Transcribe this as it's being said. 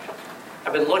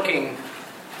I've been looking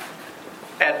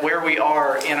at where we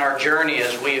are in our journey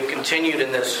as we have continued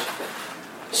in this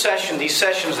session, these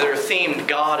sessions that are themed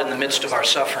God in the midst of our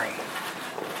suffering.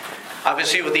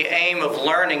 Obviously with the aim of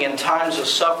learning in times of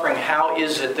suffering, how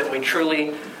is it that we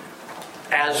truly,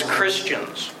 as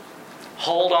Christians,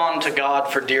 hold on to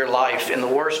God for dear life in the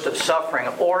worst of suffering,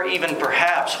 or even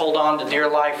perhaps hold on to dear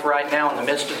life right now in the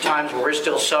midst of times where we're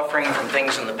still suffering from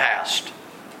things in the past,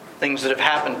 things that have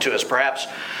happened to us. Perhaps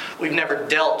we've never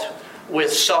dealt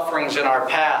with sufferings in our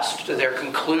past to their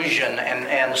conclusion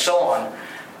and so on.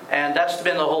 And that's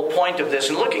been the whole point of this.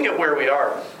 And looking at where we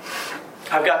are,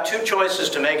 I've got two choices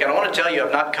to make, and I want to tell you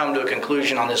I've not come to a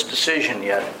conclusion on this decision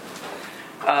yet.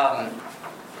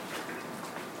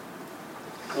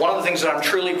 One of the things that I'm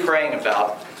truly praying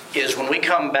about is when we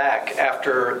come back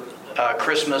after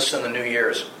Christmas and the New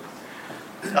Year's,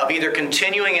 of either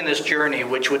continuing in this journey,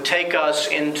 which would take us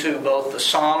into both the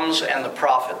Psalms and the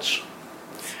prophets,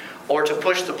 or to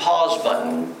push the pause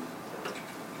button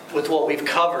with what we've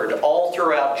covered all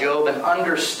throughout Job and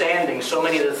understanding so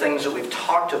many of the things that we've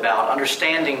talked about,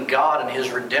 understanding God and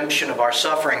His redemption of our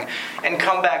suffering, and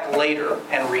come back later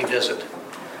and revisit.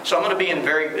 So I'm going to be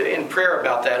in prayer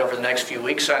about that over the next few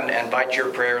weeks, and invite your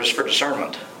prayers for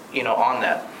discernment, on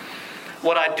that.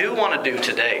 What I do want to do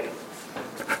today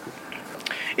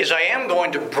is I am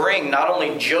going to bring not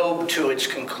only Job to its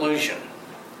conclusion,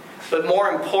 but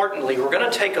more importantly, we're going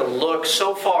to take a look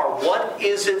so far, what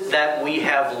is it that we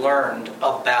have learned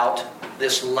about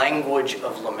this language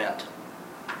of lament?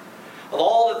 Of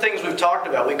all the things we've talked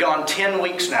about, we've gone 10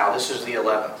 weeks now. This is the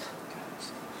 11th.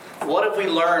 What have we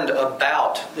learned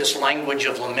about this language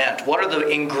of lament? What are the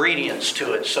ingredients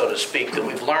to it, so to speak, that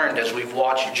we've learned as we've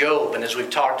watched Job and as we've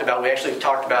talked about? We actually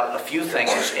talked about a few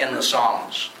things in the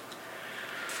Psalms.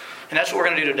 And that's what we're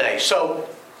going to do today. So,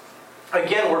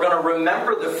 again, we're going to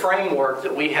remember the framework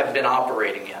that we have been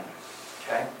operating in.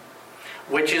 Okay?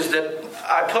 Which is that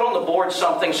I put on the board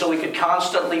something so we could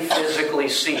constantly physically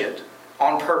see it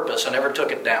on purpose. I never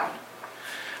took it down.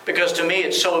 Because to me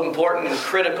it's so important and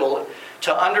critical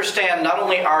to understand not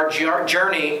only our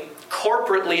journey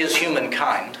corporately as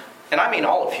humankind, and I mean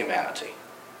all of humanity,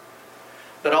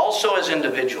 but also as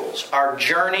individuals, our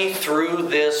journey through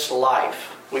this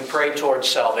life. We pray towards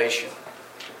salvation.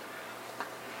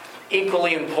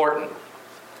 Equally important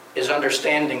is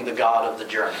understanding the God of the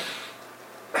journey.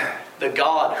 The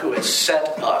God who has set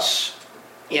us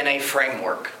in a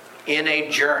framework, in a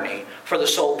journey, for the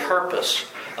sole purpose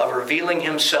of revealing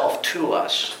Himself to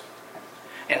us,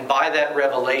 and by that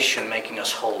revelation making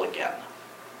us whole again,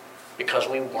 because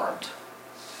we weren't.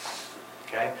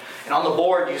 Okay? And on the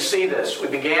board you see this. We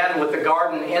began with the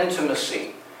garden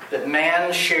intimacy that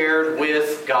man shared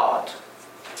with God.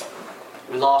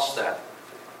 We lost that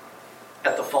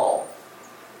at the fall.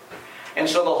 And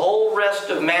so the whole rest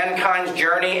of mankind's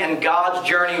journey and God's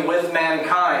journey with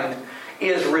mankind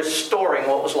is restoring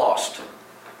what was lost.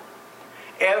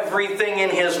 Everything in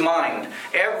His mind,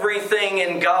 everything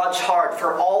in God's heart,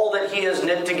 for all that He has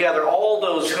knit together, all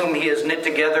those whom He has knit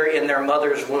together in their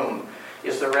mother's womb,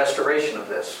 is the restoration of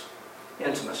this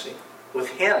intimacy with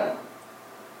Him.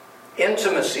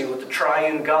 Intimacy with the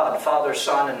triune God, Father,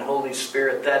 Son, and Holy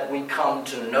Spirit, that we come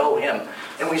to know Him.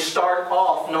 And we start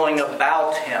off knowing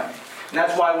about Him. And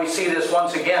that's why we see this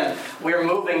once again. We're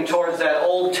moving towards that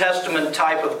Old Testament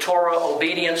type of Torah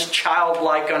obedience,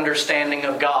 childlike understanding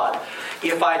of God.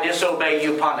 If I disobey,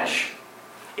 you punish.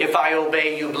 If I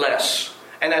obey, you bless.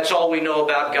 And that's all we know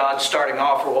about God starting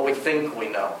off, or what we think we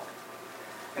know.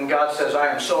 And God says, I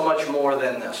am so much more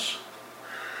than this.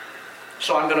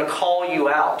 So I'm going to call you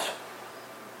out.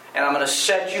 And I'm going to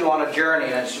set you on a journey.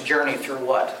 And it's a journey through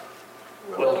what?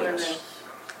 Wilderness.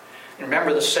 And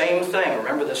remember the same thing.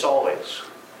 Remember this always.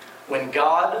 When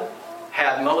God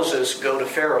had Moses go to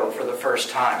Pharaoh for the first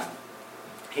time,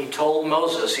 He told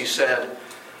Moses, He said,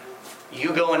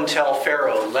 you go and tell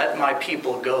Pharaoh, let my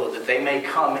people go, that they may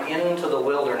come into the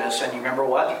wilderness. And you remember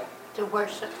what? To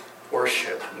worship.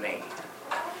 Worship me.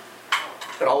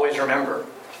 But always remember,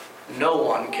 no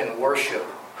one can worship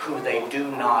who they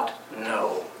do not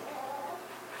know.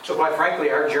 So quite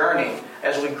frankly, our journey,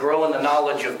 as we grow in the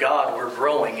knowledge of God, we're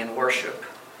growing in worship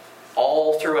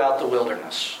all throughout the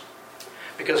wilderness.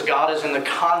 Because God is in the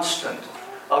constant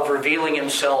of revealing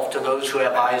Himself to those who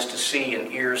have eyes to see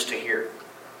and ears to hear.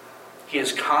 He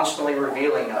is constantly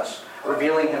revealing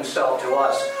Himself to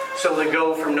us, so we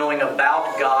go from knowing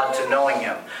about God to knowing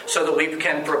Him, so that we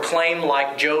can proclaim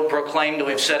like Job proclaimed.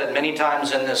 We've said it many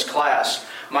times in this class,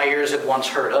 my ears had once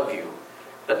heard of you,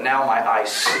 but now my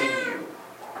eyes see you.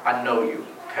 I know you.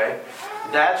 Okay?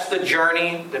 That's the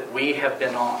journey that we have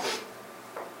been on.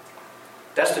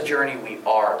 That's the journey we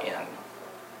are in.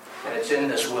 And it's in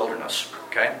this wilderness.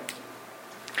 Okay?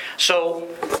 So,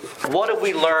 what have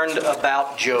we learned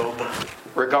about Job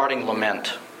regarding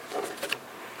lament?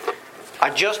 I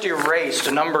just erased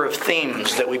a number of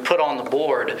themes that we put on the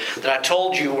board that I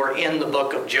told you were in the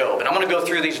book of Job. And I'm going to go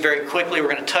through these very quickly.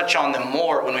 We're going to touch on them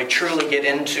more when we truly get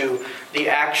into the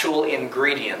actual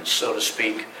ingredients, so to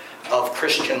speak, of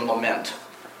Christian lament.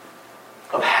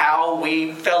 Of how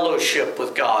we fellowship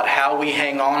with God, how we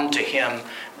hang on to Him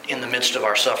in the midst of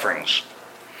our sufferings.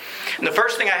 And the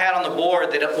first thing I had on the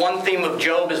board, that one theme of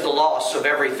Job is the loss of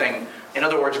everything. In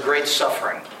other words, great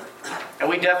suffering. And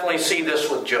we definitely see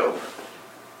this with Job.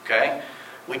 Okay?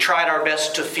 We tried our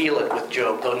best to feel it with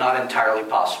Job, though not entirely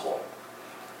possible.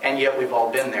 And yet we've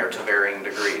all been there to varying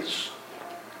degrees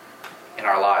in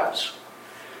our lives.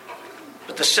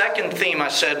 But the second theme I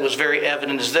said was very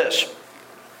evident is this.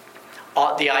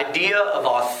 The idea of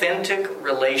authentic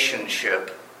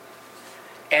relationship,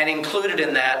 and included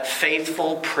in that,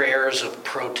 faithful prayers of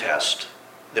protest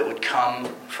that would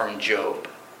come from Job.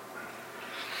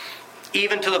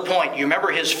 Even to the point, you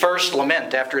remember his first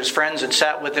lament after his friends had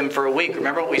sat with him for a week.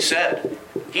 Remember what we said?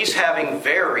 He's having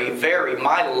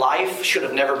my life should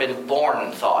have never been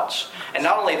born thoughts. And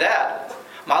not only that,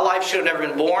 my life should have never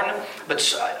been born, but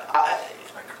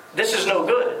this is no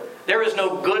good. There is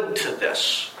no good to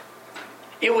this.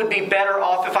 It would be better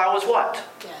off if I was what?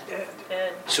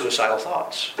 Dead. Suicidal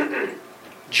thoughts.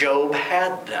 Job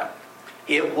had them.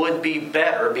 It would be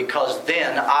better because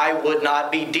then I would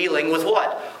not be dealing with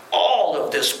what? All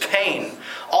of this pain.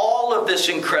 All of this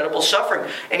incredible suffering.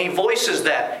 And he voices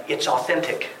that. It's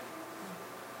authentic.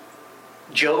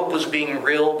 Job was being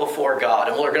real before God.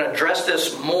 And we're going to address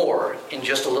this more in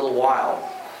just a little while.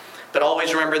 But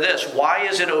always remember this. Why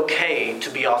is it okay to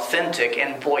be authentic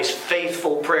and voice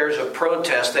faithful prayers of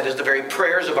protest? That is the very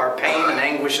prayers of our pain and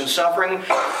anguish and suffering.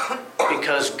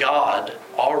 Because God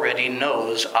already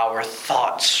knows our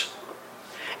thoughts.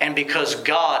 And because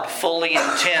God fully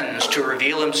intends to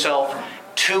reveal Himself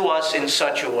to us in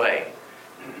such a way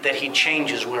that He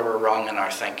changes where we're wrong in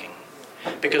our thinking.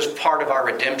 Because part of our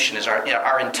redemption is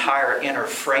our entire inner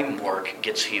framework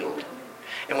gets healed.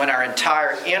 And when our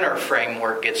entire inner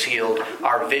framework gets healed,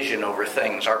 our vision over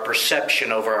things, our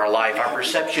perception over our life, our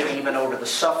perception even over the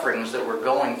sufferings that we're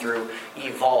going through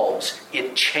evolves.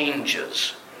 It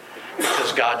changes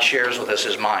because God shares with us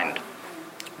His mind.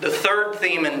 The third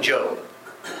theme in Job,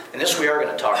 and this we are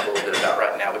going to talk a little bit about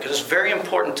right now because it's very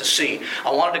important to see.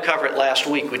 I wanted to cover it last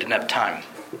week. We didn't have time.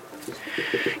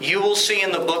 You will see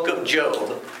in the book of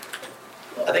Job,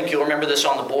 I think you'll remember this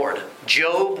on the board,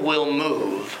 Job will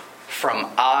move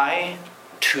from I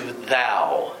to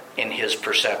thou in his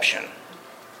perception.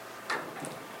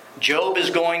 Job is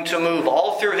going to move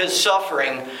all through his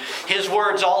suffering. His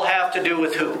words all have to do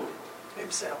with who?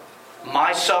 Himself.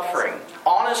 My suffering.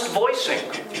 Honest voicing.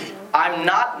 I'm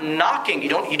not knocking. You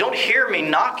don't hear me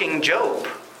knocking Job.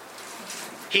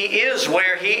 He is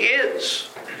where he is.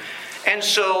 And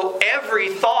so every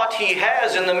thought he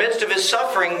has in the midst of his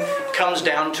suffering comes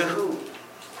down to who?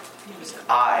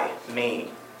 I,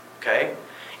 me. Okay?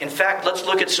 In fact, let's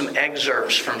look at some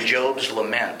excerpts from Job's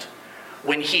lament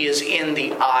when he is in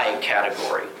the I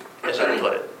category, as I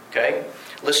put it. Okay?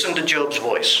 Listen to Job's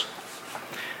voice.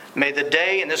 May the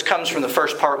day, and this comes from the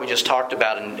first part we just talked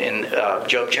about in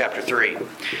Job chapter 3.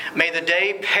 May the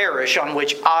day perish on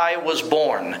which I was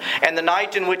born, and the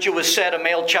night in which it was said a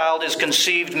male child is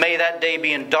conceived, may that day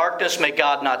be in darkness, may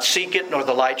God not seek it, nor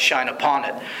the light shine upon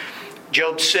it.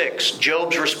 Job 6,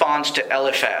 Job's response to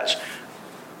Eliphaz.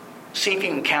 See if you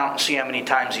can count and see how many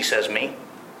times he says me.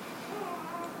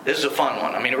 This is a fun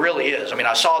one. I mean, it really is. I mean,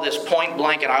 I saw this point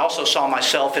blank, and I also saw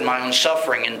myself in my own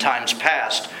suffering in times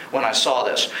past when I saw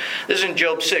this. This is in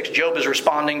Job 6. Job is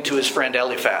responding to his friend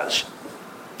Eliphaz.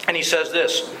 And he says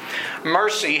this,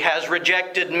 mercy has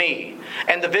rejected me,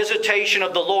 and the visitation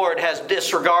of the Lord has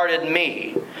disregarded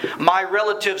me. My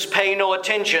relatives pay no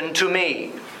attention to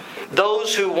me.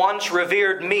 Those who once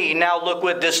revered me now look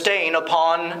with disdain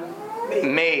upon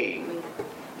me.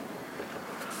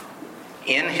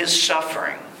 In his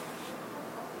suffering,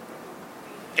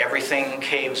 everything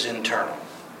caves internal.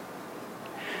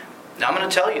 Now I'm going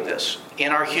to tell you this.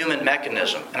 In our human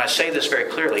mechanism, and I say this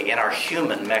very clearly, in our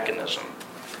human mechanism,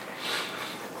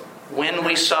 when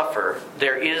we suffer,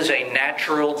 there is a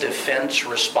natural defense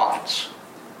response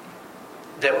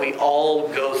that we all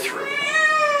go through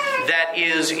that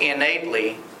is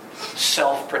innately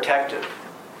self-protective.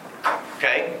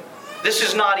 Okay? This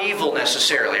is not evil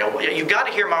necessarily. You've got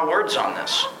to hear my words on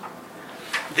this.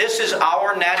 This is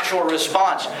our natural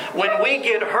response. When we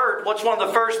get hurt, what's one of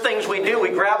the first things we do? We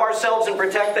grab ourselves and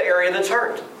protect the area that's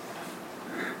hurt.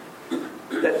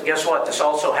 But guess what? This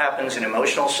also happens in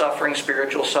emotional suffering,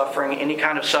 spiritual suffering, any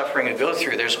kind of suffering you go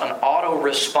through. There's an auto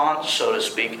response, so to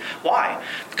speak. Why?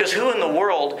 Because who in the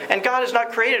world, and God has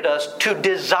not created us to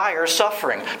desire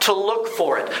suffering, to look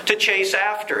for it, to chase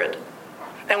after it.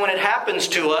 And when it happens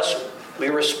to us, we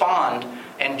respond,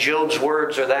 and Job's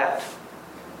words are that.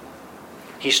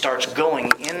 He starts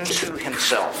going into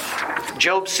himself.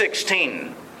 Job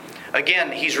 16.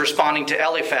 Again, he's responding to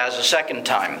Eliphaz a second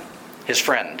time, his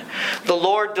friend. The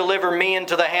Lord deliver me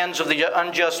into the hands of the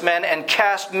unjust men and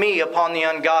cast me upon the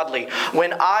ungodly.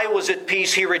 When I was at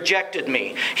peace, he rejected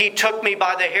me. He took me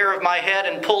by the hair of my head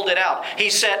and pulled it out. He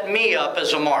set me up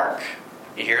as a mark.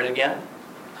 You hear it again?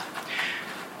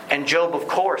 And Job, of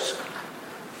course,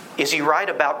 is he right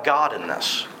about God in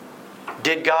this?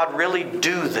 Did God really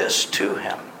do this to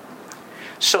him?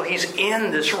 So he's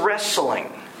in this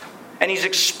wrestling. And he's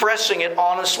expressing it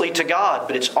honestly to God.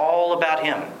 But it's all about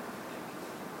him.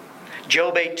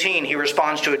 Job 18, he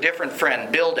responds to a different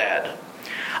friend, Bildad.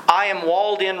 I am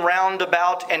walled in round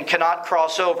about and cannot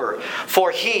cross over.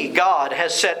 For he, God,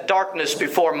 has set darkness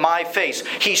before my face.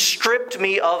 He stripped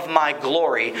me of my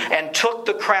glory and took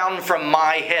the crown from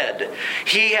my head.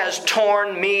 He has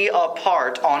torn me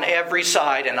apart on every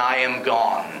side, and I am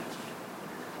gone.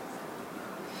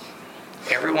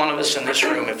 Every one of us in this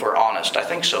room, if we're honest, I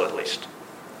think so at least.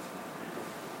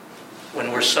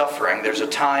 When we're suffering, there's a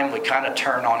time we kind of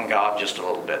turn on God just a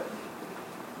little bit.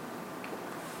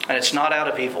 And it's not out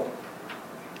of evil.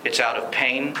 It's out of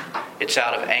pain. It's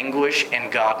out of anguish, and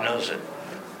God knows it.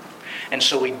 And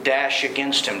so we dash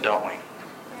against Him, don't we?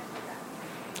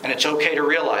 And it's okay to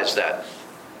realize that.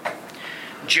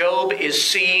 Job is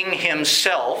seeing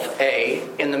himself,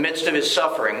 in the midst of his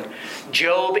suffering,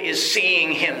 Job is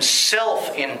seeing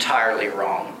himself entirely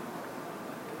wrong.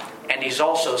 And he's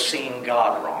also seeing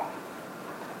God wrong.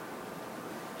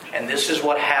 And this is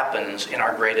what happens in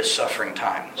our greatest suffering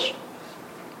times.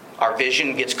 Our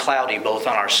vision gets cloudy both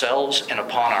on ourselves and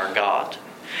upon our God.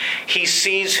 He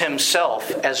sees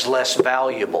himself as less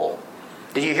valuable.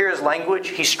 Did you hear his language?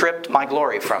 He stripped my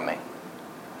glory from me.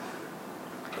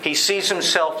 He sees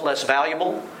himself less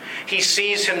valuable. He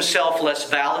sees himself less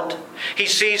valid. He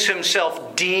sees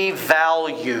himself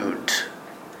devalued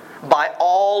by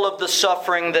all of the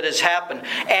suffering that has happened.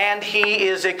 And he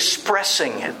is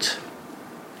expressing it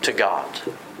to God.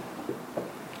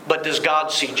 But does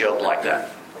God see Job like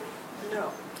that?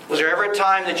 No. Was there ever a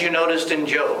time that you noticed in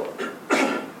Job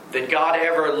that God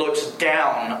ever looks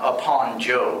down upon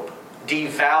Job,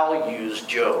 devalues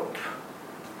Job?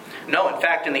 No, in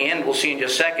fact, in the end, we'll see in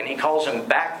just a second, He calls him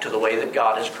back to the way that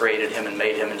God has created him and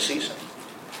made him and sees him.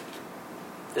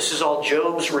 This is all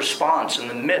Job's response in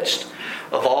the midst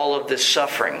of all of this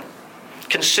suffering.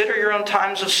 Consider your own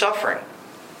times of suffering.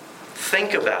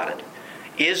 Think about it.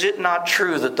 Is it not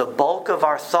true that the bulk of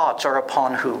our thoughts are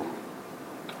upon who?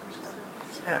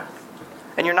 Yeah.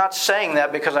 And you're not saying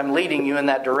that because I'm leading you in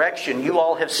that direction. You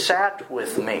all have sat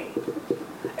with me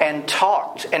and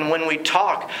talked. And when we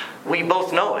talk, we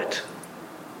both know it.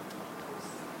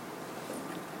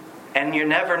 And you're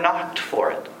never knocked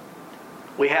for it.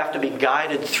 We have to be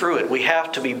guided through it. We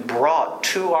have to be brought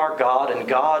to our God, and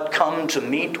God come to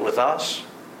meet with us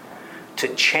to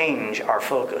change our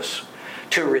focus,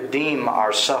 to redeem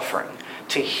our suffering,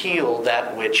 to heal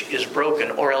that which is broken,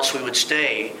 or else we would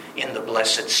stay in the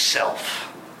blessed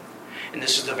self. And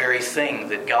this is the very thing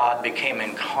that God became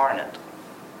incarnate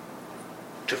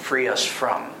to free us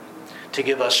from, to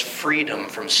give us freedom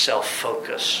from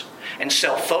self-focus. And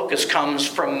self-focus comes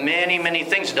from many, many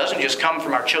things. It doesn't just come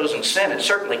from our chosen sin. It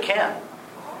certainly can.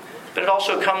 But it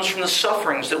also comes from the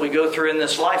sufferings that we go through in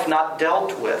this life not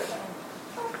dealt with.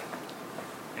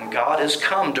 And God has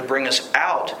come to bring us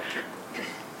out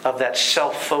of that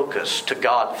self-focus to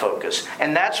God-focus.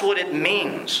 And that's what it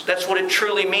means. That's what it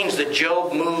truly means that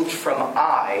Job moved from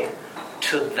I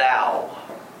to thou.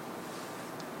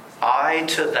 I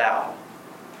to thou.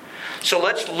 So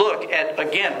let's look at,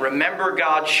 again, remember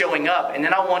God showing up. And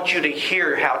then I want you to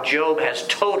hear how Job has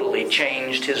totally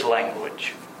changed his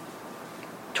language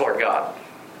toward God.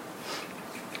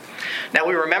 Now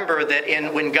we remember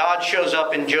that when God shows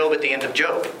up in Job at the end of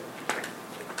Job,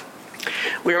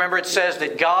 we remember it says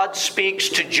that God speaks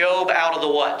to Job out of the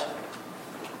what?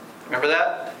 Remember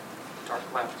that? Dark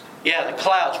clouds. Yeah, the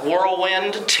clouds,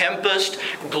 whirlwind, tempest,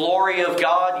 glory of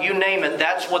God, you name it,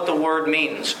 that's what the word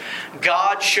means.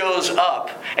 God shows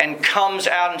up and comes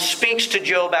out and speaks to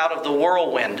Job out of the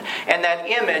whirlwind. And that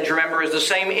image, remember, is the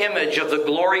same image of the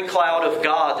glory cloud of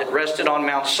God that rested on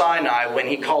Mount Sinai when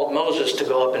He called Moses to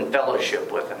go up in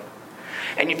fellowship with Him.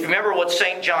 And if you remember what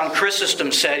St. John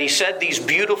Chrysostom said, he said these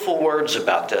beautiful words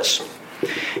about this.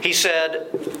 He said,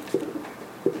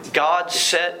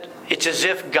 It's as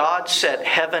if God set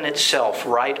heaven itself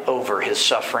right over his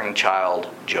suffering child,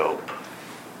 Job.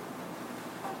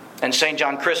 And St.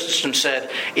 John Chrysostom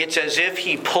said, it's as if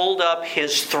he pulled up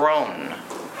his throne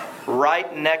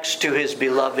right next to his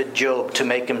beloved Job to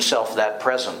make himself that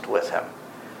present with him.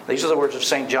 These are the words of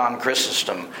St. John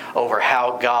Chrysostom over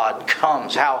how God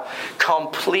comes, how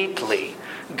completely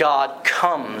God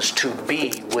comes to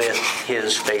be with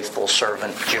his faithful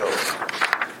servant Job.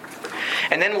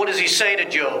 And then what does he say to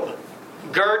Job?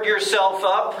 Gird yourself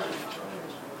up,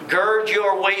 gird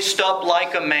your waist up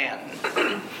like a man.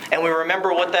 And we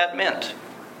remember what that meant.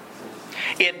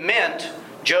 It meant,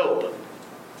 Job,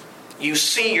 you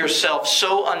see yourself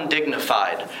so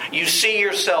undignified. You see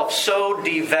yourself so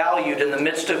devalued in the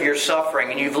midst of your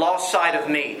suffering, and you've lost sight of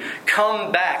me.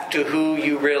 Come back to who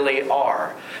you really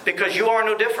are, because you are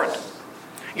no different.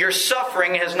 Your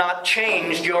suffering has not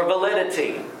changed your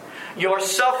validity. Your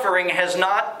suffering has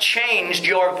not changed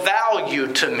your value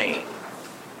to me.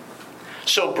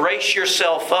 So brace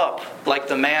yourself up like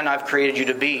the man I've created you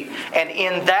to be. And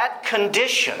in that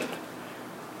condition,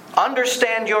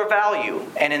 understand your value.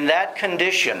 And in that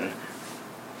condition,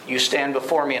 you stand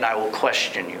before me and I will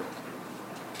question you.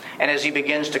 And as he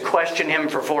begins to question him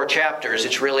for 4 chapters,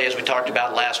 it's really, as we talked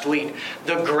about last week,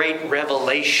 the great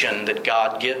revelation that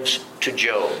God gives to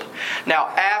Job. Now,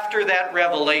 after that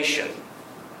revelation,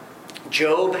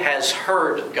 Job has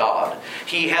heard God.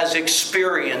 He has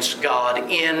experienced God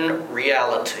in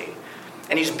reality.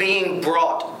 And he's being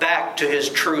brought back to his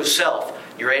true self.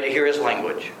 You ready to hear his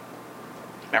language?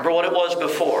 Remember what it was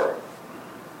before?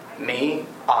 Me,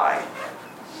 I.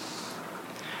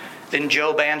 Then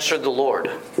Job answered the Lord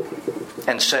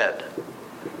and said,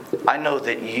 I know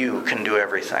that you can do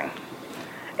everything,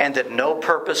 and that no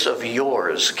purpose of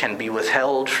yours can be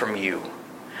withheld from you.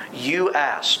 You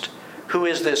asked, who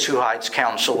is this who hides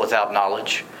counsel without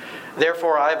knowledge?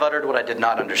 Therefore I have uttered what I did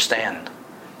not understand,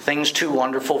 things too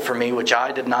wonderful for me which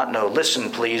I did not know. Listen,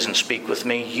 please, and speak with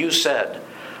me. You said,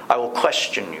 I will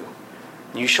question you.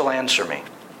 You shall answer me.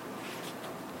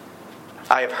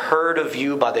 I have heard of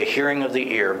you by the hearing of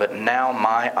the ear, but now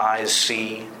my eyes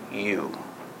see you.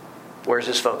 Where's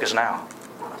his focus now?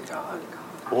 God.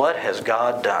 What has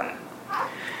God done?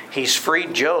 He's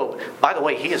freed Job. By the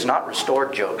way, he has not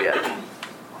restored Job yet.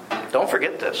 Don't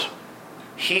forget this.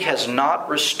 He has not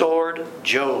restored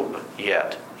Job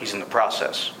yet. He's in the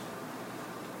process.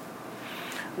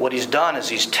 What he's done is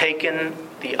he's taken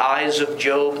the eyes of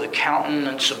Job, the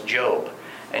countenance of Job,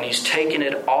 and he's taken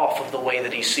it off of the way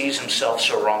that he sees himself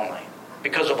so wrongly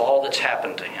because of all that's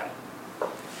happened to him.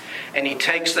 And he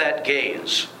takes that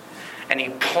gaze and he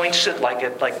points it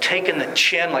like taking the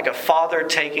chin, like a father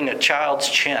taking a child's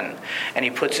chin, and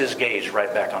he puts his gaze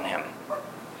right back on him.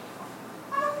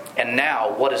 And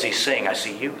now, what is he saying? I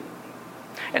see you.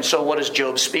 And so what does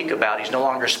Job speak about? He's no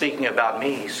longer speaking about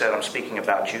me. He said, I'm speaking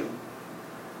about you.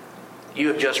 You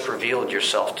have just revealed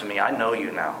yourself to me. I know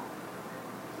you now.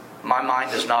 My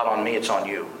mind is not on me, it's on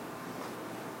you.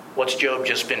 What's Job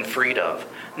just been freed of?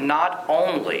 Not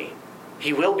only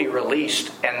he will be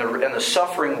released and the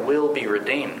suffering will be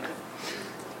redeemed.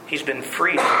 He's been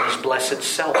freed from his blessed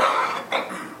self.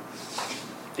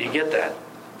 Do you get that?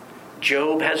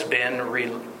 Job has been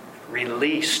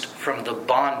released from the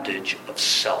bondage of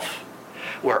self,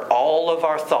 where all of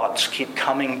our thoughts keep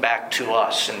coming back to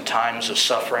us in times of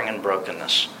suffering and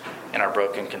brokenness in our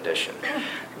broken condition.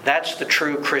 That's the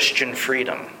true Christian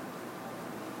freedom.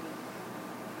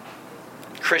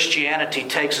 Christianity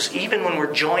takes us, even when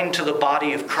we're joined to the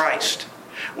body of Christ,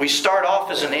 we start off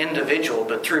as an individual,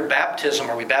 but through baptism,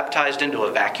 are we baptized into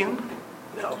a vacuum?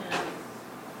 No.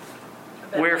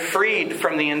 We're freed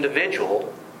from the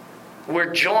individual.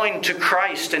 We're joined to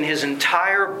Christ in his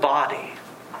entire body,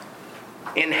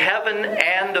 in heaven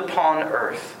and upon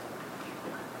earth.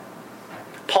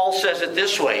 Paul says it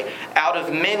this way, out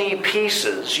of many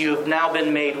pieces you have now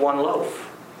been made one loaf.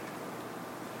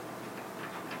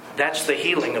 That's the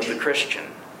healing of the Christian.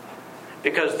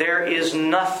 Because there is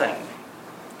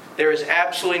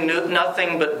absolutely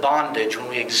nothing but bondage when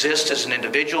we exist as an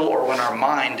individual or when our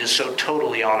mind is so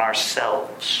totally on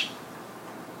ourselves.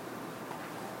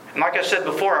 And like I said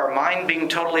before, our mind being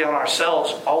totally on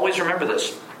ourselves, always remember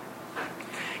this.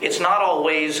 It's not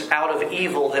always out of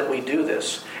evil that we do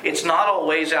this. It's not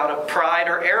always out of pride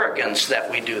or arrogance that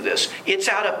we do this. It's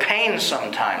out of pain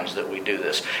sometimes that we do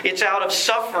this. It's out of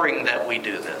suffering that we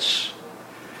do this.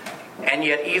 And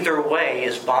yet either way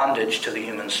is bondage to the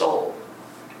human soul.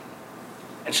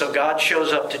 And so God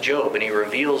shows up to Job and he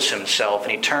reveals himself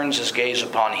and he turns his gaze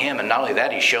upon him. And not only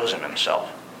that, he shows him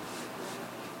himself.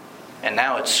 And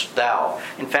now it's thou.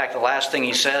 In fact, the last thing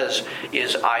he says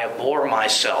is, I abhor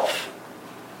myself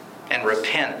and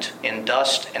repent in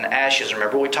dust and ashes.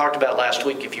 Remember we talked about last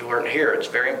week, if you weren't here, it's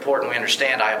very important we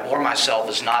understand I abhor myself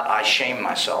is not I shame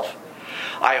myself.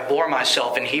 I abhor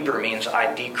myself in Hebrew means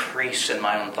I decrease in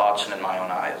my own thoughts and in my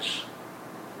own eyes.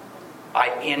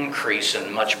 I increase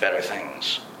in much better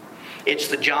things. It's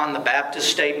the John the Baptist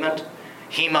statement.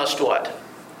 He must what?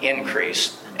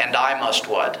 Increase. And I must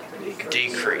what?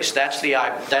 Decrease. That's the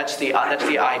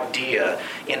idea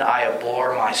in I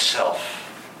abhor myself.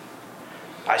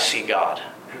 I see God.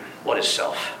 What is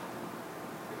self?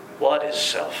 What is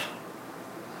self?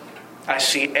 I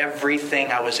see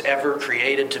everything I was ever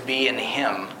created to be in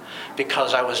Him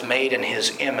because I was made in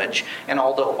His image. And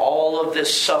although all of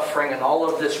this suffering and all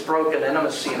of this broken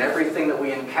intimacy and everything that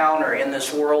we encounter in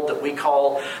this world that we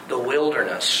call the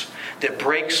wilderness, that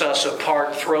breaks us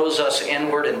apart, throws us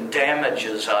inward, and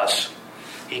damages us,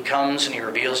 He comes and He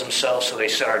reveals Himself, so they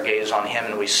set our gaze on Him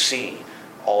and we see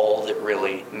all that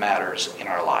really matters in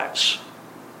our lives.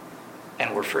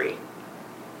 And we're free.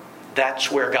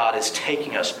 That's where God is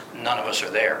taking us. None of us are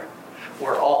there.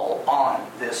 We're all on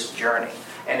this journey.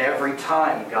 And every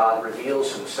time God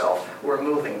reveals Himself, we're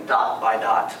moving dot by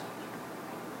dot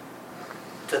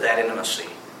to that intimacy.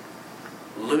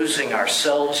 Losing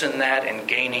ourselves in that and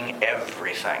gaining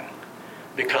everything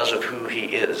because of who He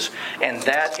is. And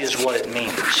that is what it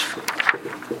means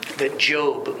that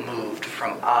Job moved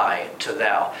from I to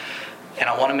thou. And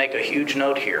I want to make a huge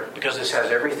note here because this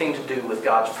has everything to do with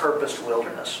God's purposed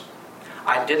wilderness.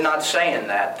 I did not say in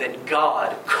that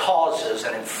God causes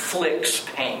and inflicts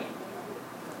pain.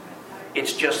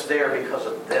 It's just there because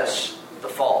of this, the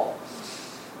fall.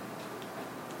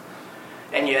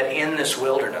 And yet in this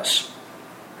wilderness,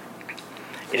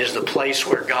 it is the place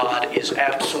where God is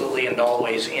absolutely and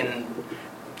always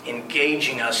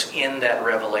engaging us in that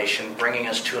revelation, bringing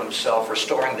us to Himself,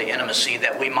 restoring the intimacy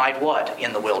that we might what?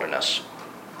 In the wilderness?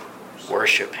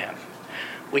 Worship Him.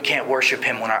 We can't worship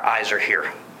Him when our eyes are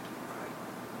here.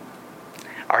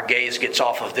 Our gaze gets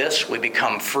off of this, we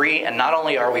become free, and not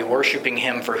only are we worshiping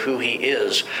Him for who He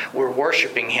is, we're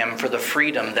worshiping Him for the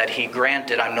freedom that He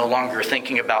granted. I'm no longer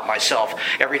thinking about myself.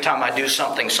 Every time I do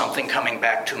something coming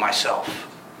back to myself.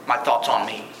 My thoughts on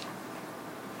me.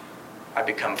 I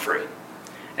become free.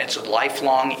 And it's a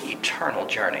lifelong, eternal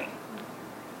journey.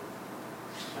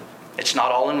 It's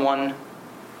not all in one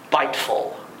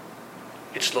biteful.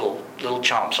 It's little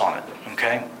chomps on it.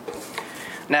 Okay?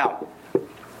 Now,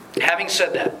 having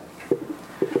said that,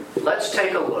 let's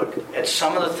take a look at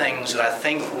some of the things that I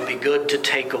think will be good to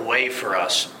take away for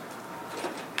us.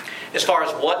 As far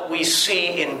as what we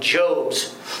see in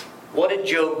what did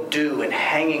Job do in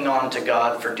hanging on to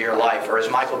God for dear life? Or as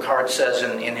Michael Card says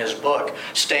in his book,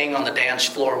 staying on the dance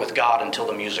floor with God until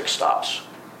the music stops.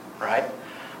 Right?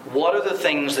 What are the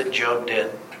things that Job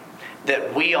did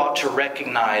that we ought to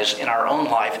recognize in our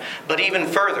own life? But even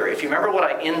further, if you remember what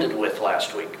I ended with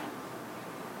last week,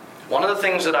 one of the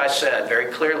things that I said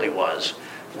very clearly was,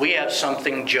 we have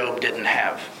something Job didn't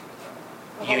have.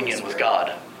 Union with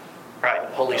God. Right,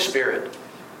 Holy Spirit.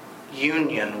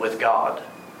 Union with God.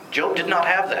 Job did not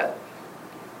have that.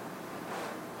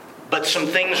 But some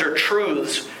things are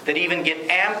truths that even get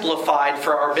amplified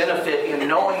for our benefit in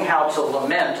knowing how to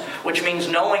lament, which means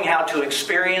knowing how to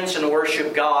experience and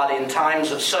worship God in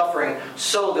times of suffering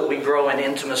so that we grow in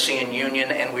intimacy and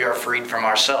union and we are freed from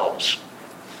ourselves.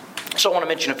 So I want to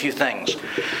mention a few things.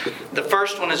 The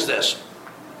first one is this.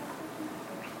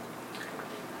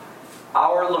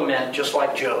 Our lament, just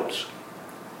like Job's,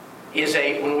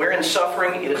 when we're in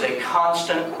suffering, it is a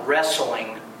constant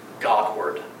wrestling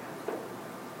Godward.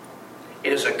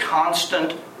 It is a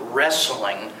constant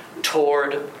wrestling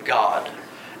toward God,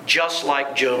 just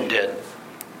like Job did.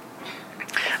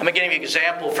 I'm going to give you an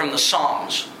example from the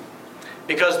Psalms,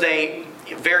 because they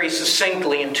very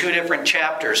succinctly in two different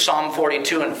chapters, Psalm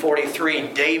 42 and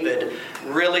 43, David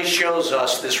really shows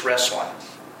us this wrestling.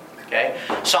 Okay?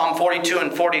 Psalm 42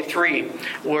 and 43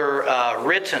 were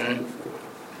written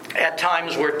at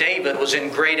times where David was in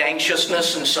great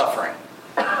anxiousness and suffering.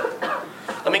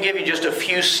 Let me give you just a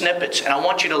few snippets, and I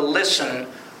want you to listen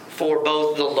for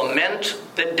both the lament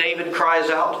that David cries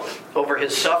out over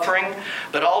his suffering,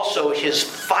 but also his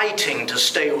fighting to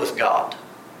stay with God.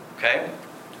 Okay?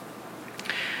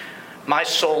 My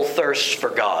soul thirsts for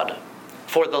God,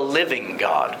 for the living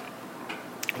God.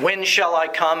 When shall I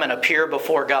come and appear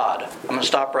before God? I'm going to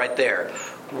stop right there.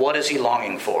 What is he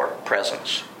longing for?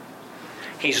 Presence.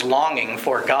 He's longing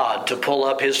for God to pull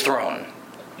up his throne.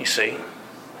 You see?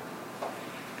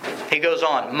 He goes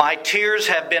on, my tears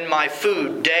have been my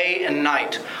food day and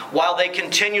night, while they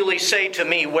continually say to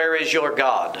me, where is your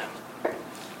God?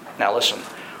 Now listen.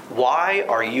 Why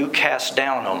are you cast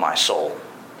down, O my soul?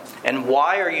 And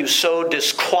why are you so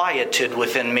disquieted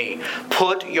within me?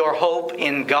 Put your hope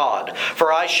in God,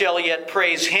 for I shall yet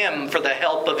praise Him for the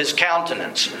help of His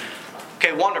countenance.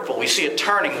 Okay, wonderful. We see a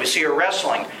turning, we see a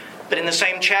wrestling. But in the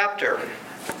same chapter,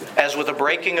 as with a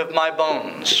breaking of my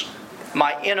bones,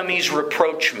 my enemies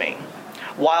reproach me,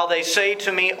 while they say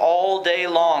to me all day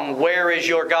long, where is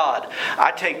your God?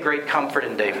 I take great comfort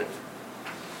in David.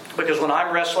 Because when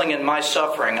I'm wrestling in my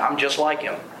suffering, I'm just like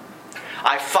him.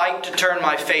 I fight to turn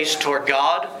my face toward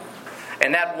God,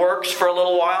 and that works for a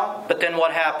little while, but then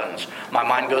what happens? My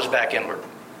mind goes back inward,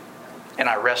 and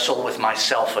I wrestle with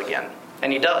myself again.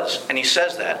 And he does, and he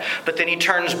says that. But then he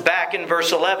turns back in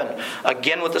verse 11,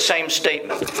 again with the same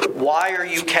statement. Why are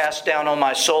you cast down, O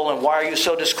my soul, and why are you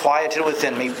so disquieted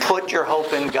within me? Put your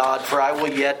hope in God, for I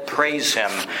will yet praise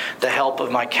Him, the help of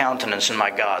my countenance and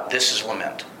my God. This is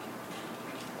lament.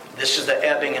 This is the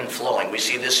ebbing and flowing. We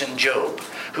see this in Job,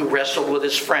 who wrestled with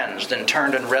his friends, then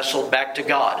turned and wrestled back to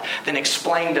God, then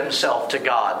explained himself to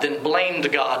God, then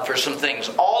blamed God for some things.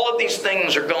 All of these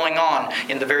things are going on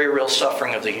in the very real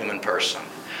suffering of the human person.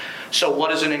 So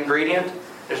what is an ingredient?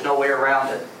 There's no way around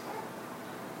it.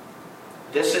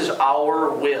 This is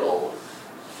our will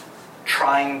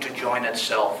trying to join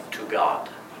itself to God.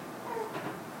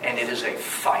 And it is a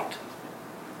fight.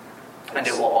 And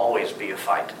it will always be a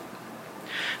fight.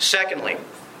 Secondly,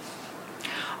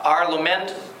 our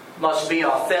lament must be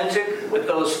authentic with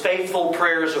those faithful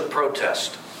prayers of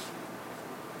protest.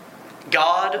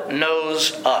 God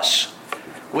knows us.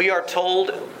 We are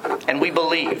told, and we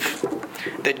believe,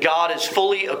 that God is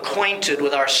fully acquainted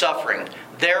with our suffering.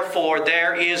 Therefore,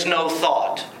 there is no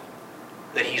thought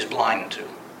that He's blind to.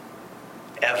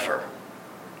 Ever.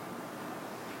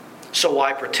 So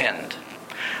why pretend?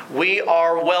 We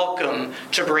are welcome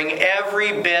to bring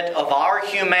every bit of our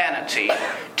humanity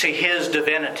to His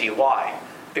divinity. Why?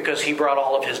 Because He brought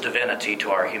all of His divinity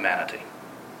to our humanity.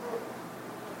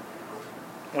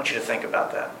 I want you to think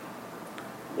about that.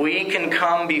 We can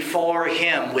come before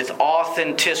Him with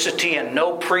authenticity and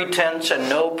no pretense and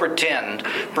no pretend,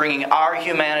 bringing our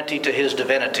humanity to His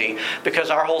divinity, because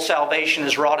our whole salvation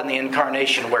is wrought in the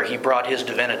incarnation, where He brought His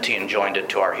divinity and joined it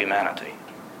to our humanity.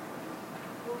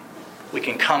 We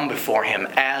can come before Him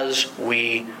as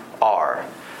we are.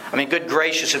 I mean, good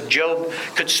gracious, if Job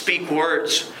could speak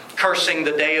words cursing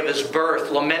the day of his birth,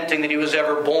 lamenting that he was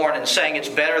ever born, and saying it's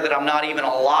better that I'm not even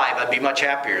alive, I'd be much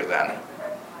happier then.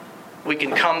 We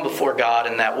can come before God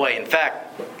in that way. In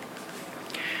fact,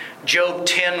 Job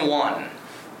 10:1.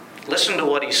 Listen to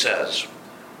what he says.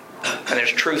 And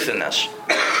there's truth in this.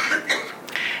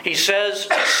 He says,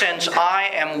 since I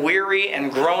am weary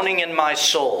and groaning in my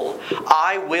soul,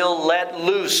 I will let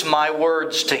loose my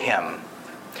words to Him.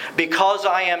 Because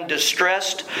I am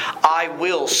distressed, I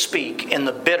will speak in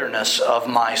the bitterness of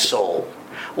my soul.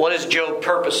 What is Job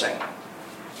purposing?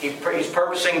 He's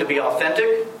purposing to be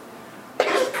authentic.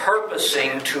 He's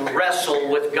purposing to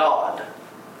wrestle with God.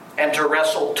 And to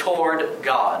wrestle toward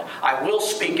God. I will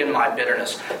speak in my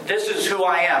bitterness. This is who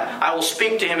I am. I will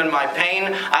speak to Him in my pain.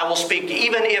 I will speak,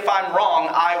 even if I'm wrong,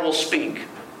 I will speak.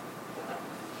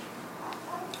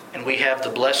 And we have the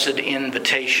blessed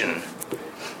invitation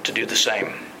to do the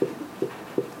same.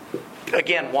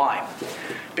 Again, why?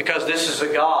 Because this is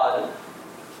a God,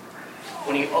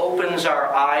 when He opens our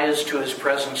eyes to His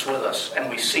presence with us and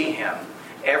we see Him,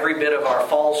 every bit of our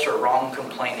false or wrong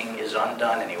complaining is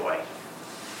undone anyway.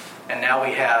 And now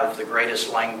we have the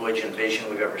greatest language and vision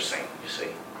we've ever seen, you see.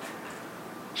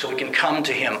 So we can come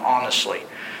to Him honestly.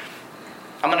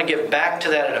 I'm going to get back to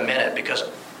that in a minute, because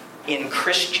in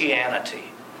Christianity,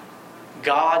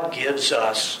 God gives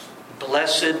us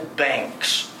blessed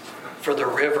banks for the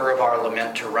river of our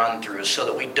lament to run through, so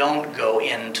that we don't go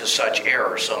into such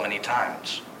error so many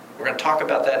times. We're going to talk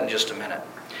about that in just a minute.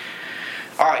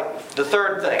 All right, the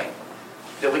third thing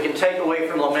that we can take away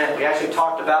from lament. We actually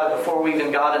talked about it before we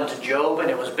even got into Job,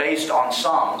 and it was based on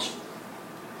Psalms.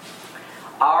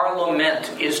 Our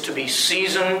lament is to be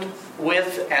seasoned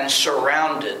with and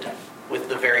surrounded with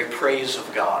the very praise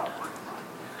of God.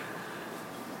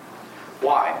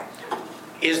 Why?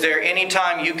 Is there any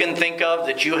time you can think of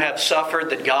that you have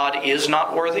suffered that God is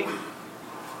not worthy?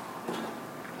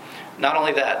 Not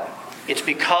only that, it's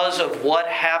because of what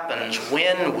happens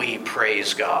when we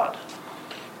praise God.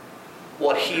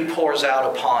 What He pours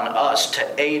out upon us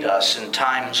to aid us in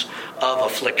times of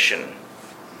affliction.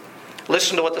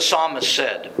 Listen to what the psalmist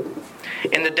said.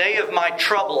 In the day of my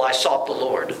trouble I sought the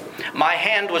Lord. My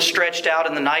hand was stretched out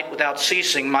in the night without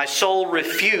ceasing. My soul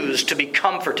refused to be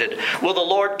comforted. Will the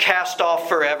Lord cast off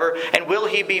forever? And will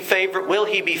he be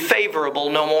favorable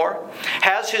no more?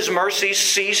 Has his mercy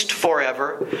ceased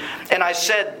forever? And I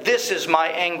said, this is my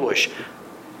anguish.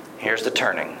 Here's the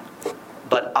turning.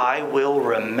 But I will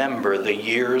remember the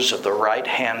years of the right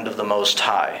hand of the Most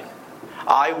High.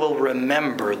 I will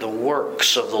remember the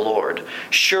works of the Lord.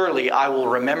 Surely I will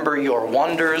remember your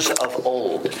wonders of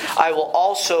old. I will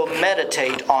also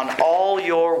meditate on all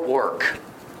your work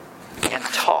and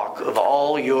talk of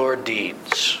all your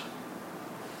deeds.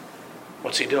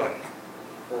 What's he doing?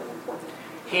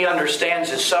 He understands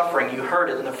his suffering. You heard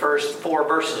it in the first 4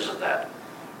 verses of that.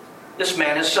 This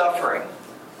man is suffering.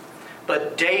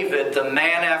 But David, the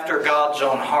man after God's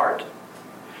own heart,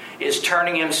 is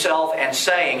turning himself and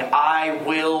saying, I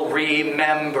will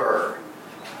remember.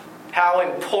 How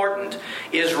important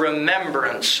is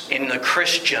remembrance in the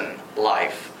Christian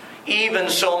life? Even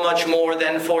so much more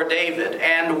than for David.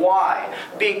 And why?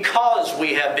 Because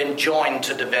we have been joined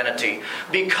to divinity.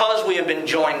 Because we have been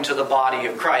joined to the body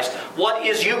of Christ. What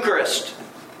is Eucharist?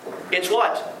 It's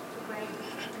what?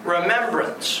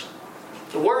 Remembrance.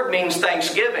 The word means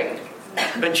thanksgiving.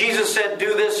 But Jesus said,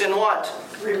 do this in what?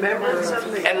 Remembrance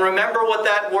of me. And remember what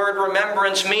that word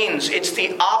remembrance means. It's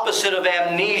the opposite of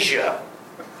amnesia.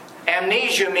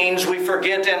 Amnesia means we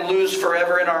forget and lose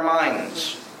forever in our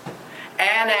minds.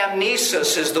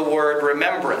 Anamnesis is the word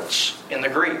remembrance in the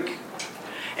Greek.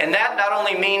 And that not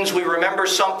only means we remember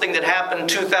something that happened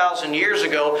 2,000 years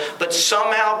ago, but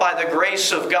somehow by the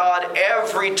grace of God,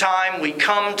 every time we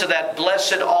come to that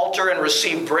blessed altar and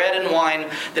receive bread and wine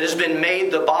that has been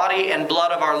made the body and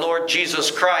blood of our Lord Jesus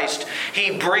Christ,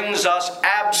 He brings us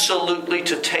absolutely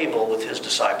to table with His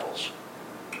disciples.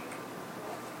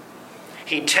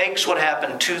 He takes what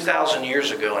happened 2,000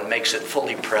 years ago and makes it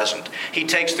fully present. He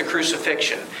takes the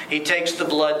crucifixion. He takes the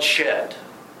blood shed.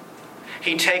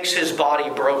 He takes His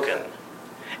body broken.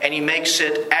 And He makes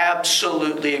it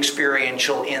absolutely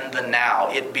experiential in the now.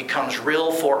 It becomes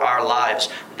real for our lives.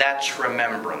 That's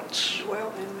remembrance.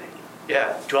 Dwell in me.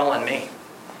 Yeah, dwell in me.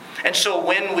 And so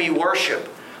when we worship,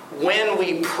 when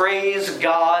we praise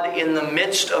God in the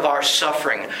midst of our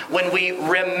suffering, when we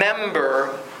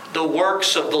remember the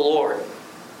works of the Lord,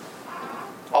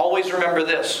 always remember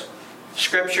this.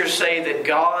 Scriptures say that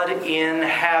God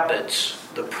inhabits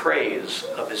the praise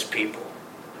of His people.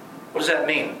 What does that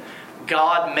mean?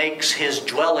 God makes His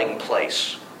dwelling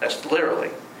place. That's literally.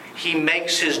 He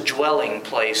makes His dwelling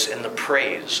place in the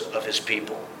praise of His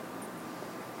people.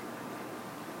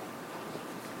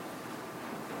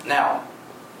 Now,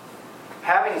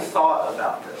 having thought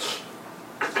about this,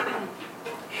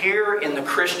 here in the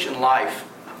Christian life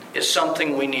is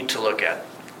something we need to look at.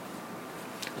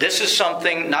 This is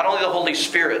something, not only the Holy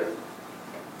Spirit,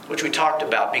 which we talked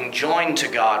about, being joined to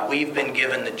God, we've been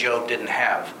given that Job didn't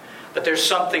have. But there's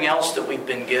something else that we've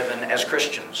been given as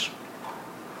Christians.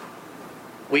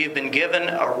 We have been given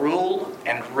a rule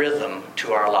and rhythm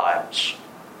to our lives.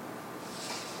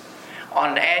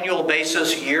 On an annual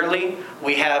basis, yearly,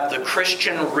 we have the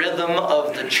Christian rhythm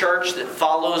of the church that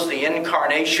follows the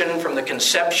incarnation from the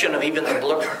conception of even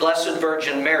the Blessed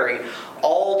Virgin Mary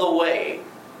all the way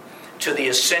to the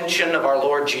ascension of our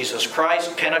Lord Jesus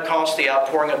Christ, Pentecost, the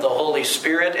outpouring of the Holy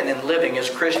Spirit, and in living as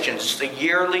Christians. It's the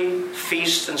yearly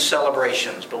feasts and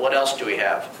celebrations. But what else do we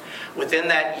have? Within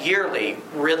that yearly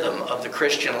rhythm of the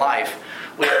Christian life,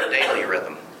 we have a daily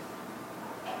rhythm.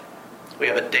 We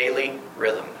have a daily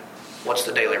rhythm. What's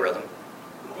the daily rhythm?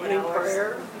 Morning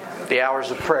prayer. The hours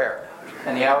of prayer.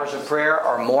 And the hours of prayer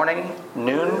are morning,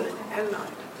 noon, And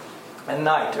night. and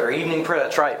night, or evening prayer.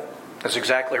 That's right. That's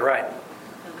exactly right.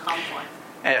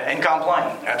 And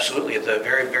compline, absolutely, at the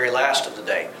very, very last of the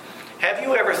day. Have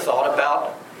you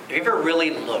ever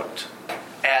really looked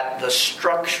at the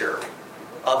structure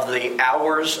of the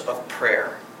hours of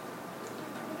prayer?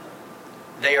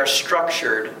 They are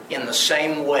structured in the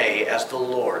same way as the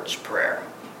Lord's Prayer.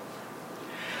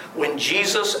 When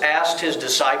Jesus asked His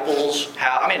disciples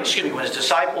when His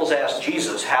disciples asked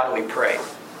Jesus, how do we pray?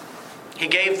 He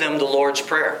gave them the Lord's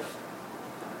Prayer.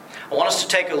 I want us to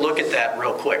take a look at that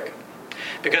real quick.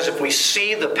 Because if we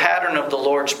see the pattern of the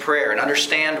Lord's Prayer and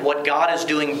understand what God is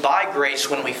doing by grace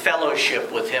when we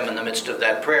fellowship with Him in the midst of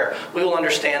that prayer, we will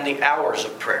understand the hours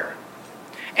of prayer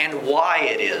and why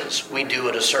it is we do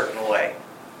it a certain way.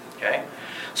 Okay?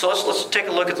 So let's take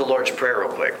a look at the Lord's Prayer real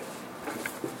quick.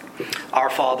 Our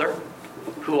Father,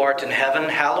 who art in heaven,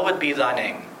 hallowed be Thy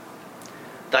name.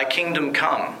 Thy kingdom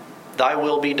come, Thy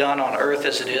will be done on earth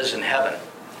as it is in heaven.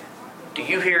 Do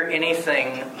you hear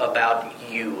anything about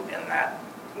you in that?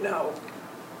 No.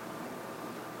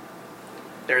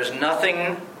 There's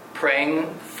nothing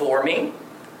praying for me,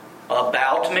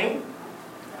 about me.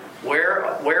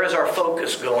 Where is our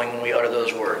focus going when we utter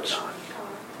those words?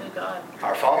 God.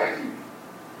 Our Father,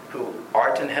 who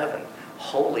art in heaven,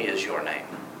 holy is your name.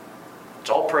 It's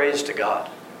all praise to God.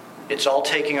 It's all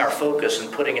taking our focus and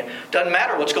putting it. Doesn't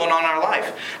matter what's going on in our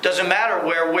life. Doesn't matter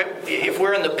if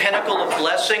we're in the pinnacle of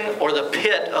blessing or the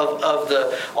pit of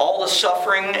all the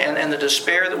suffering and the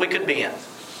despair that we could be in.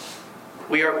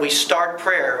 We start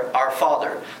prayer, our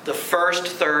Father. The first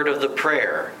third of the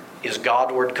prayer is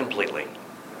Godward completely.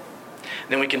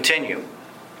 Then we continue.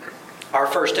 Our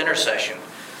first intercession.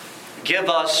 Give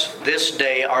us this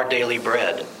day our daily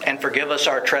bread, and forgive us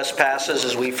our trespasses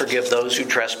as we forgive those who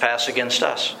trespass against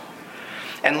us.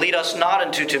 And lead us not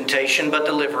into temptation, but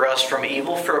deliver us from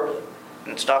evil.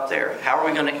 And stop there. How are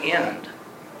we going to end?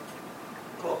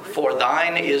 For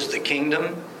thine is the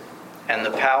kingdom, and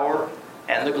the power,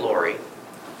 and the glory,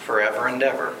 forever and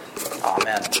ever.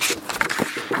 Amen.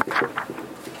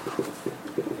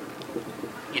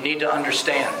 You need to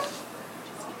understand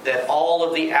that all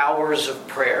of the hours of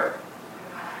prayer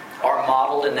are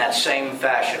modeled in that same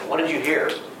fashion. What did you hear?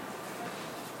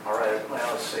 All right,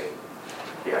 well, let's see.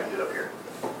 Yeah, I can get up here.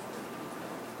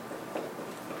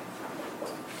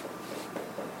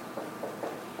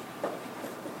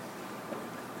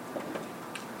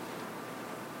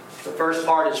 The first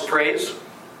part is praise.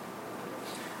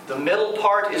 The middle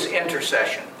part is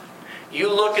intercession.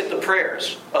 You look at the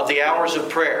prayers of the hours of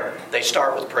prayer, they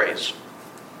start with praise.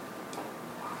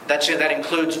 That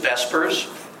includes Vespers.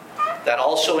 That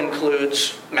also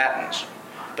includes Matins.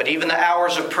 But even the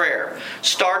hours of prayer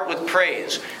start with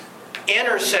praise.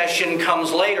 Intercession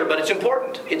comes later, but it's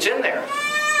important. It's in there.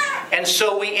 And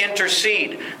so we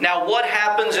intercede. Now, what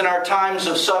happens in our times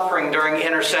of suffering during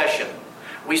intercession?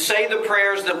 We say the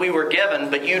prayers that we were given,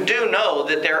 but you do know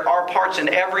that there are parts in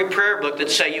every prayer book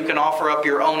that say you can offer up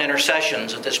your own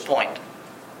intercessions at this point.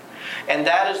 And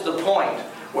that is the point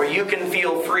where you can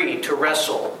feel free to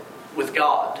wrestle with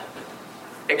God.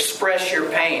 Express your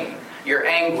pain, your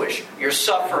anguish, your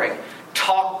suffering.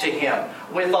 Talk to Him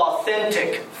with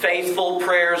authentic, faithful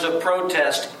prayers of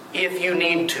protest if you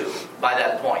need to by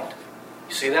that point.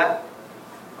 You see that?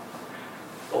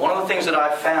 But one of the things that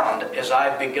I've found as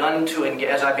I began to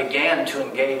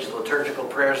engage the liturgical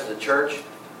prayers of the church,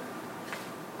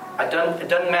 it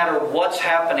doesn't matter what's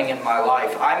happening in my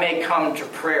life. I may come to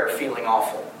prayer feeling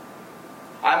awful.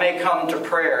 I may come to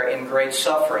prayer in great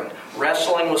suffering,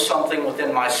 wrestling with something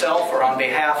within myself or on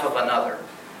behalf of another.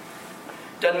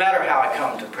 Doesn't matter how I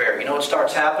come to prayer. You know what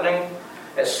starts happening?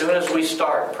 As soon as we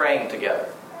start praying together.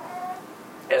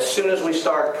 As soon as we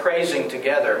start praising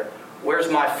together, where's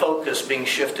my focus being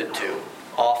shifted to?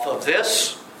 Off of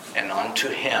this and onto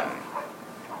Him.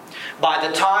 By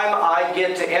the time I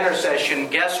get to intercession,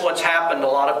 guess what's happened a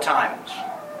lot of times?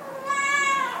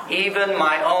 Even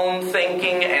my own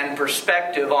thinking and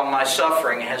perspective on my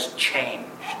suffering has changed.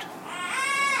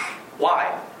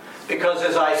 Why? Because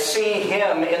as I see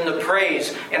Him in the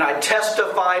praise and I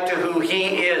testify to who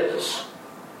He is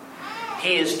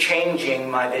changing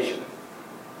my vision.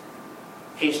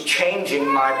 He's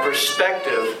changing my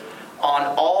perspective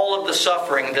on all of the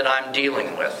suffering that I'm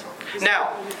dealing with.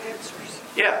 Now,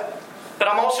 yeah, but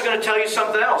I'm also going to tell you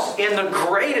something else. In the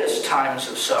greatest times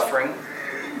of suffering,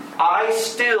 I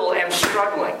still am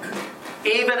struggling,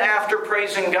 even after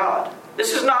praising God.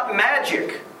 This is not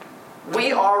magic.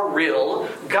 We are real,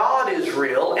 God is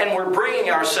real, and we're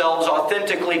bringing ourselves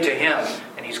authentically to Him,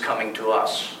 and He's coming to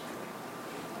us.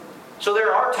 So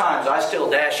there are times I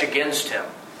still dash against Him.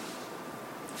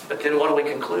 But then what do we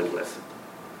conclude with?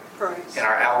 Praise. In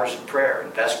our hours of prayer,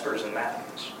 in Vespers and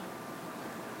Matins.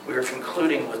 We are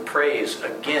concluding with praise,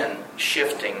 again,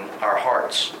 shifting our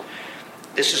hearts.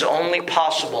 This is only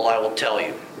possible, I will tell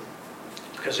you,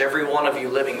 because every one of you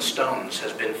living stones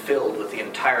has been filled with the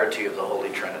entirety of the Holy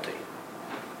Trinity.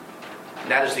 And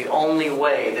that is the only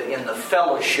way that in the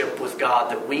fellowship with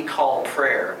God that we call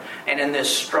prayer, and in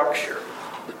this structure,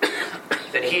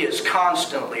 that He is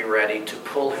constantly ready to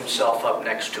pull Himself up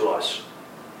next to us.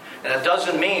 And it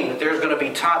doesn't mean that there's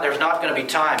not going to be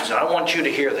times, and I want you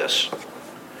to hear this.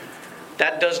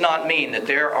 That does not mean that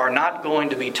there are not going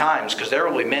to be times, because there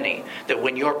will be many, that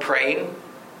when you're praying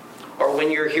or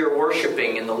when you're here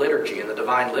worshiping in the liturgy, in the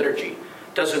divine liturgy,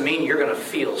 doesn't mean you're going to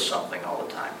feel something all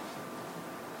the time.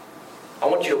 I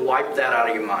want you to wipe that out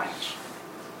of your minds.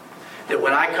 That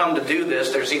when I come to do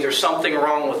this, there's either something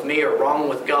wrong with me or wrong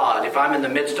with God. If I'm in the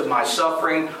midst of my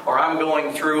suffering, or I'm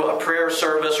going through a prayer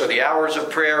service or the hours of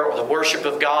prayer or the worship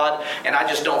of God, and I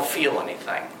just don't feel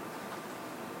anything.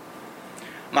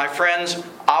 My friends,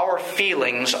 our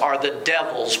feelings are the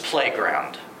devil's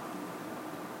playground.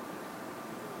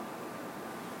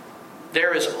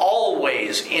 There is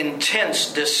always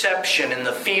intense deception in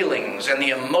the feelings and the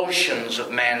emotions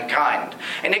of mankind.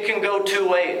 And it can go two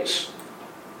ways.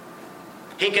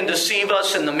 He can deceive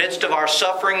us in the midst of our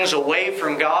sufferings away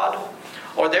from God,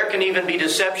 or there can even be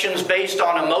deceptions based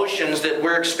on emotions that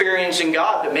we're experiencing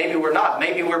God, but maybe we're not.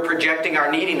 Maybe we're projecting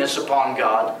our neediness upon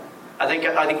God. I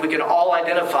think we can all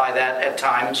identify that at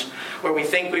times where we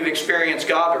think we've experienced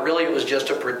God, but really it was just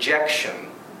a projection.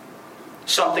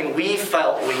 Something we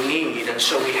felt we need, and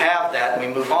so we have that and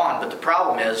we move on. But the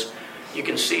problem is, you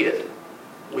can see it.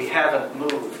 We haven't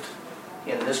moved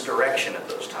in this direction at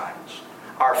those times.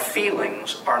 Our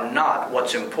feelings are not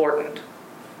what's important.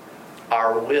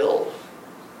 Our will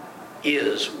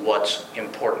is what's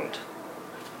important.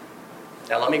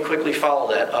 Now let me quickly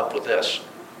follow that up with this.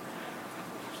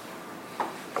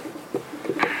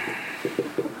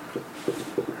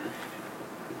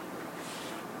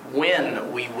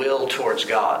 When we will towards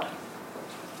God,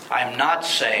 I'm not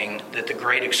saying that the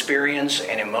great experience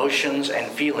and emotions and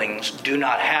feelings do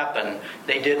not happen.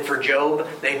 They did for Job.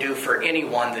 They do for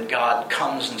anyone that God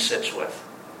comes and sits with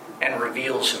and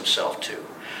reveals himself to.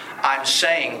 I'm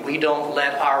saying we don't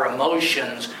let our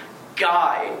emotions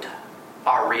guide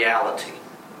our reality.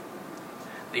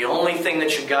 The only thing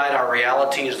that should guide our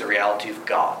reality is the reality of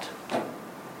God.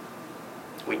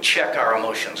 We check our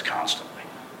emotions constantly.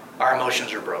 Our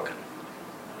emotions are broken.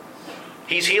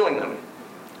 He's healing them,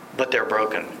 but they're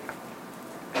broken.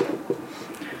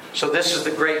 So this is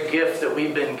the great gift that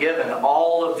we've been given.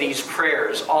 All of these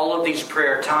prayers, all of these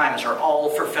prayer times are all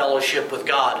for fellowship with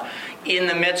God in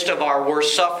the midst of our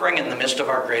worst suffering, in the midst of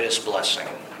our greatest blessing.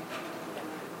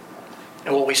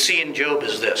 And what we see in Job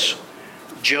is this.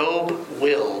 Job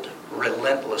willed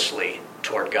relentlessly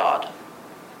toward God.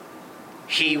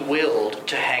 He willed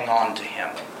to hang on to Him.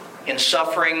 In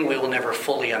suffering, we will never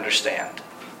fully understand.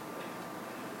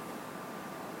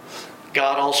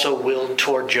 God also willed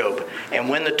toward Job. And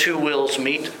when the two wills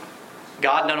meet,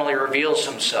 God not only reveals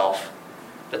Himself,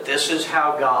 but this is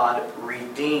how God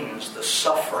redeems the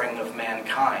suffering of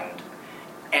mankind.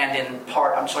 And in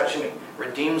part,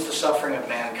 redeems the suffering of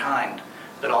mankind,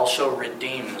 but also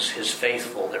redeems His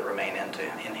faithful that remain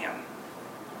in Him.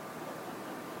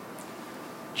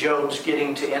 Job's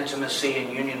getting to intimacy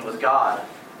and union with God,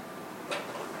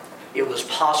 it was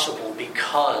possible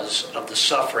because of the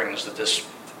sufferings that this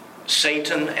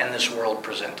Satan and this world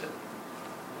presented.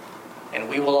 And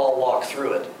we will all walk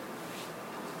through it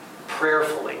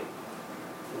prayerfully,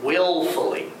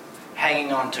 willfully,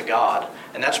 hanging on to God.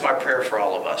 And that's my prayer for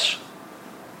all of us.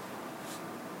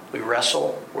 We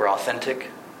wrestle, we're authentic,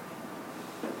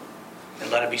 and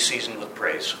let it be seasoned with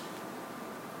praise.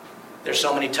 There's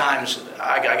so many times,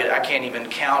 I can't even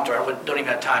count, or I don't even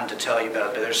have time to tell you about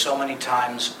it, but there's so many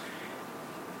times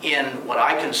in what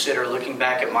I consider, looking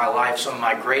back at my life, some of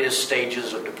my greatest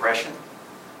stages of depression,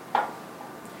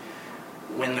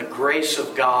 when the grace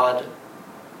of God,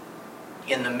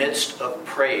 in the midst of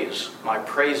praise, my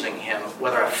praising Him,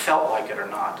 whether I felt like it or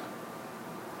not,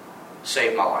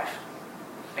 saved my life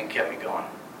and kept me going.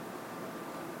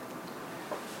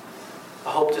 I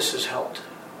hope this has helped.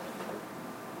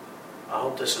 I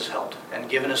hope this has helped and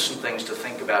given us some things to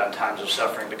think about in times of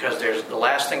suffering, because there's the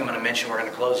last thing I'm going to mention, we're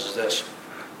going to close, is this.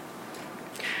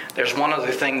 There's one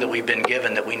other thing that we've been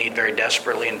given that we need very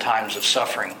desperately in times of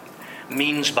suffering,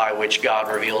 means by which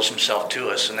God reveals Himself to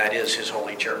us, and that is His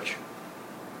holy church.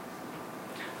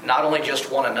 Not only just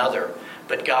one another,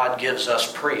 but God gives us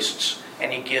priests,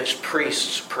 and He gives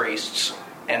priests,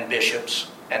 and bishops,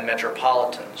 and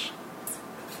metropolitans.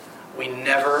 We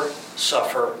never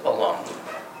suffer alone.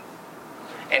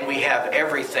 And we have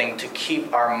everything to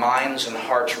keep our minds and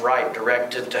hearts right,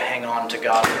 directed to hang on to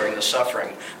God during the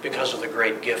suffering, because of the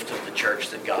great gift of the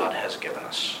church that God has given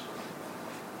us.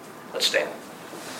 Let's stand.